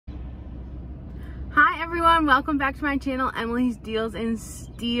Hi everyone, welcome back to my channel, Emily's Deals and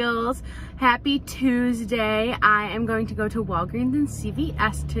Steals. Happy Tuesday. I am going to go to Walgreens and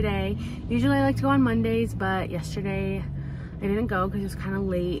CVS today. Usually I like to go on Mondays, but yesterday I didn't go because it was kind of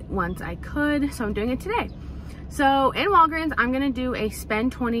late once I could, so I'm doing it today. So in Walgreens, I'm gonna do a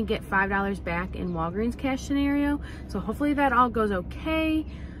spend 20, get $5 back in Walgreens cash scenario. So hopefully that all goes okay.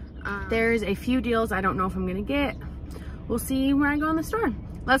 There's a few deals I don't know if I'm gonna get. We'll see when I go in the store.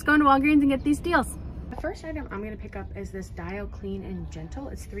 Let's go into Walgreens and get these deals. The first item I'm gonna pick up is this Dial Clean and Gentle.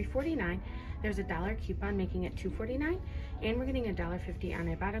 It's $3.49. There's a $1 coupon making it $2.49, and we're getting $1.50 on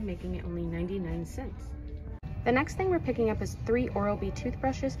Ibotta, making it only 99 cents. The next thing we're picking up is 3 Oral-B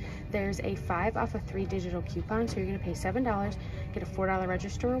toothbrushes. There's a 5 off of 3 digital coupon, so you're gonna pay $7, get a $4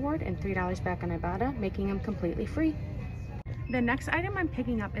 register reward, and $3 back on Ibotta, making them completely free. The next item I'm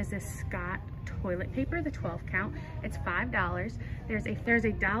picking up is this Scott toilet paper, the 12 count. It's $5. There's a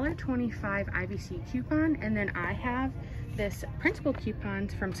 $1.25 IVC coupon, and then I have this principal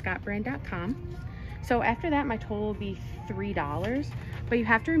coupons from scottbrand.com. So after that, my total will be $3, but you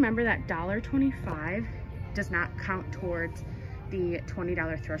have to remember that $1.25 does not count towards the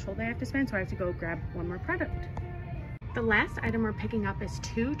 $20 threshold I have to spend, so I have to go grab one more product. The last item we're picking up is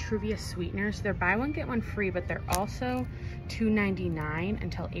 2 Truvia sweeteners. They're buy one get one free, but they're also $2.99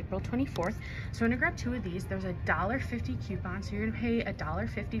 until April 24th. So I'm gonna grab 2 of these. There's a $1.50 coupon, so you're gonna pay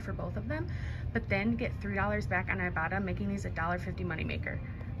 $1.50 for both of them, but then get $3 back on Ibotta, making these a $1.50 moneymaker.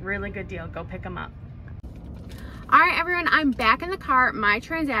 Really good deal, go pick them up. All right, everyone, I'm back in the car. My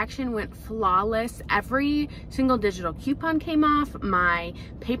transaction went flawless. Every single digital coupon came off. My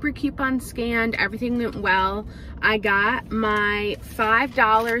paper coupon scanned. Everything went well. I got my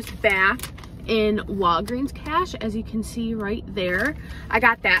 $5 back in Walgreens cash, as you can see right there. I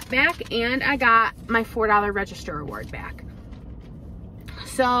got that back, and I got my $4 register reward back.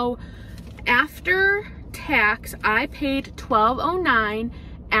 So after tax, I paid $12.09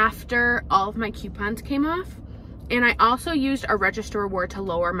 after all of my coupons came off. And I also used a register reward to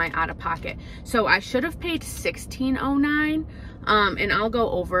lower my out-of-pocket. So I should have paid $16.09, and I'll go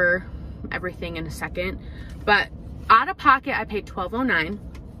over everything in a second. But out-of-pocket, I paid $12.09.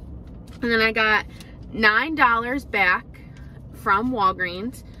 And then I got $9 back from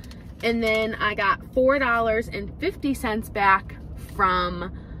Walgreens. And then I got $4.50 back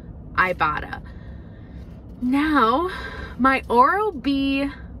from Ibotta. Now, my Oral-B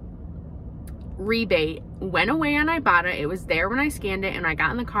rebate went away on Ibotta. It was there when I scanned it, and I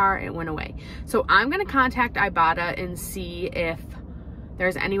got in the car, it went away. So I'm gonna contact Ibotta and see if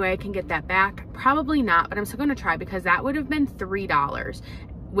there's any way I can get that back. Probably not, but I'm still gonna try, because that would have been $3,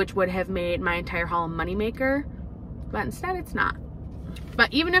 which would have made my entire haul a moneymaker, but instead it's not.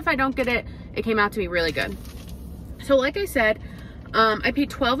 But even if I don't get it, it came out to be really good. So like I said, I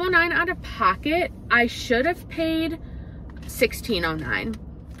paid $12.09 out of pocket. I should have paid $16.09.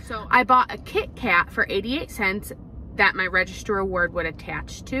 So I bought a Kit Kat for 88 cents that my register reward would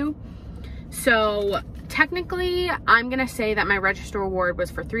attach to. So technically, I'm gonna say that my register reward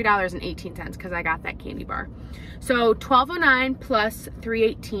was for $3.18 because I got that candy bar. So $12.09 plus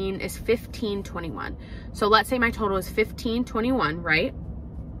 $3.18 is $15.21. So let's say my total is $15.21, right?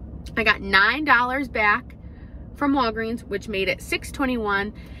 I got $9 back from Walgreens, which made it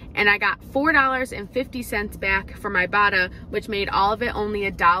 $6.21. And I got $4.50 back from Ibotta, which made all of it only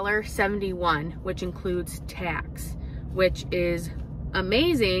 $1.71, which includes tax, which is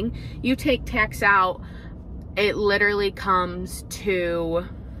amazing. You take tax out, it literally comes to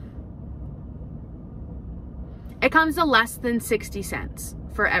less than 60 cents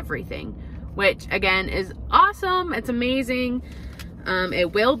for everything, which again is awesome. It's amazing.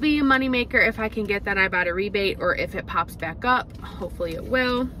 It will be a moneymaker if I can get that Ibotta rebate, or if it pops back up. Hopefully it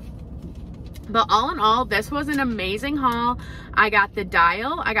will. But all in all, this was an amazing haul. I got the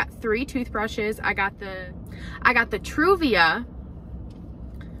Dial, I got 3 toothbrushes, I got the Truvia,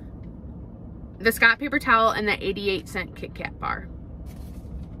 the Scott paper towel, and the 88-cent Kit Kat bar.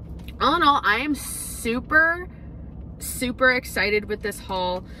 All in all, I am super excited with this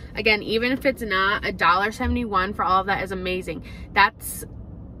haul. Again, even if it's not $1.71 for all of that is amazing. That's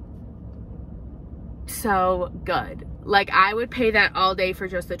so good. Like, I would pay that all day for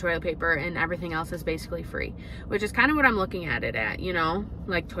just the toilet paper, and everything else is basically free, which is kind of what I'm looking at it at, you know,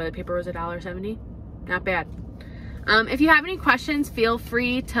 like toilet paper was $1.70. Not bad. If you have any questions, feel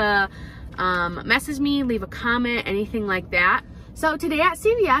free to message me, leave a comment, anything like that. So today at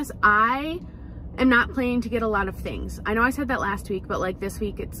CVS, I am not planning to get a lot of things. I know I said that last week, but like this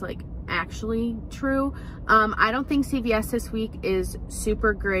week, it's like actually true. I don't think CVS this week is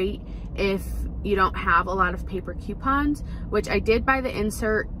super great if you don't have a lot of paper coupons, which I did buy the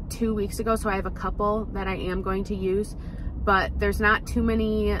insert 2 weeks ago, so I have a couple that I am going to use, but there's not too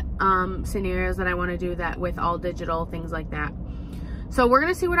many scenarios that I want to do that with all digital, things like that. So we're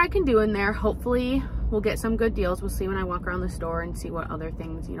gonna see what I can do in there. Hopefully we'll get some good deals. We'll see when I walk around the store and see what other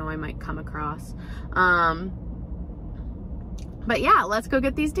things, you know, I might come across. But yeah, let's go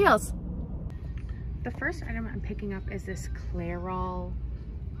get these deals. The first item I'm picking up is this Clairol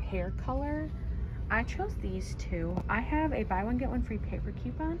hair color. I chose these two. I have a buy one get one free paper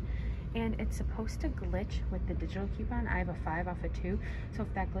coupon, and it's supposed to glitch with the digital coupon. I have a 5 off of 2, so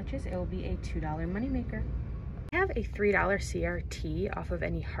if that glitches, it will be a $2 moneymaker. I have a $3 CRT off of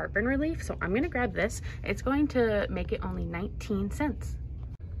any heartburn relief, so I'm gonna grab this. It's going to make it only 19 cents.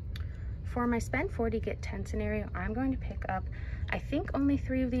 For my spend 40 get 10 scenario, I'm going to pick up, I think only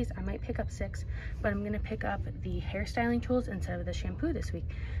 3 of these. I might pick up 6, but I'm gonna pick up the hairstyling tools instead of the shampoo this week.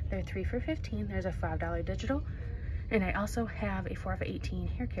 They're 3 for $15. There's a $5 digital, and I also have a 4 for 18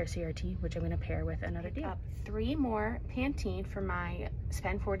 hair care CRT, which I'm gonna pair with another deal. Up 3 more Pantene for my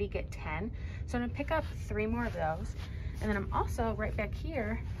spend 40 get 10. So I'm gonna pick up 3 more of those, and then I'm also right back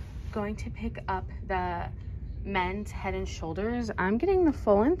here going to pick up the men's Head and Shoulders. I'm getting the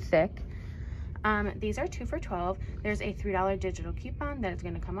full and thick. These are 2 for $12. There's a $3 digital coupon that is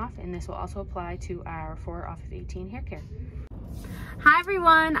going to come off, and this will also apply to our 4 off of 18 hair care. Hi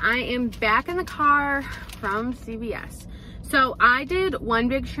everyone, I am back in the car from CVS. So I did one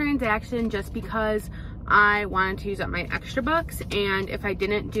big transaction just because I wanted to use up my extra bucks, and if I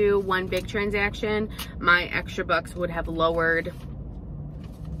didn't do one big transaction, my extra bucks would have lowered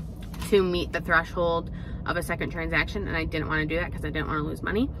to meet the threshold of a second transaction, and I didn't want to do that because I didn't want to lose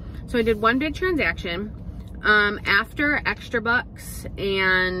money. So I did one big transaction. After extra bucks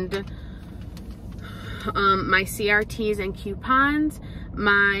and my CRTs and coupons,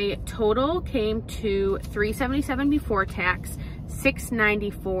 my total came to $377 before tax,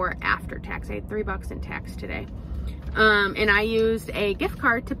 $694 after tax. I had $3 in tax today. And I used a gift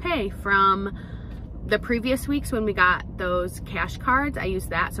card to pay from the previous weeks when we got those cash cards. I used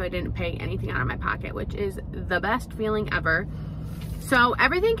that, so I didn't pay anything out of my pocket, which is the best feeling ever. So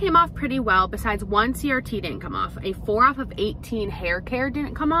everything came off pretty well, besides one CRT didn't come off. A 4 off of 18 hair care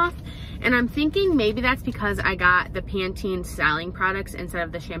didn't come off. And I'm thinking maybe that's because I got the Pantene styling products instead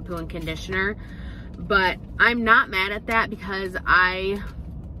of the shampoo and conditioner. But I'm not mad at that because I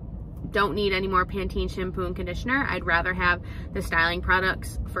don't need any more Pantene shampoo and conditioner. I'd rather have the styling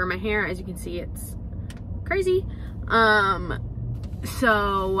products for my hair. As you can see, it's crazy.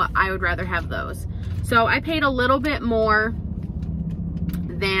 So I would rather have those. So I paid a little bit more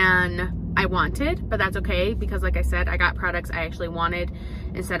than I wanted, but that's okay because like I said, I got products I actually wanted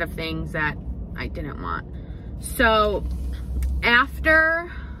instead of things that I didn't want. So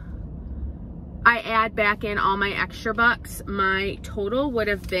after I add back in all my extra bucks, my total would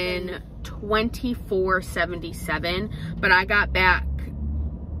have been $24.77, but I got back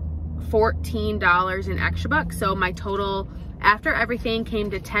 $14 in extra bucks, so my total after everything came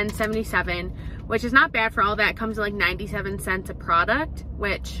to $10.77, which is not bad for all that. It comes to like 97 cents a product,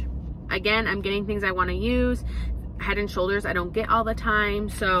 which again, I'm getting things I want to use. Head and Shoulders I don't get all the time,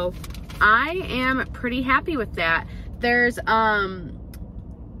 so I am pretty happy with that. There's I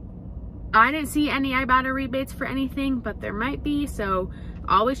didn't see any Ibotta rebates for anything, but there might be, so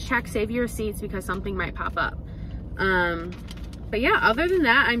always check, save your receipts because something might pop up. But yeah, other than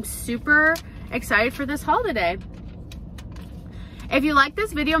that, I'm super excited for this haul today. If you like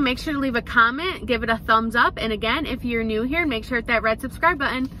this video, make sure to leave a comment, give it a thumbs up, and again, if you're new here, make sure to hit that red subscribe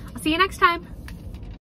button. I'll see you next time.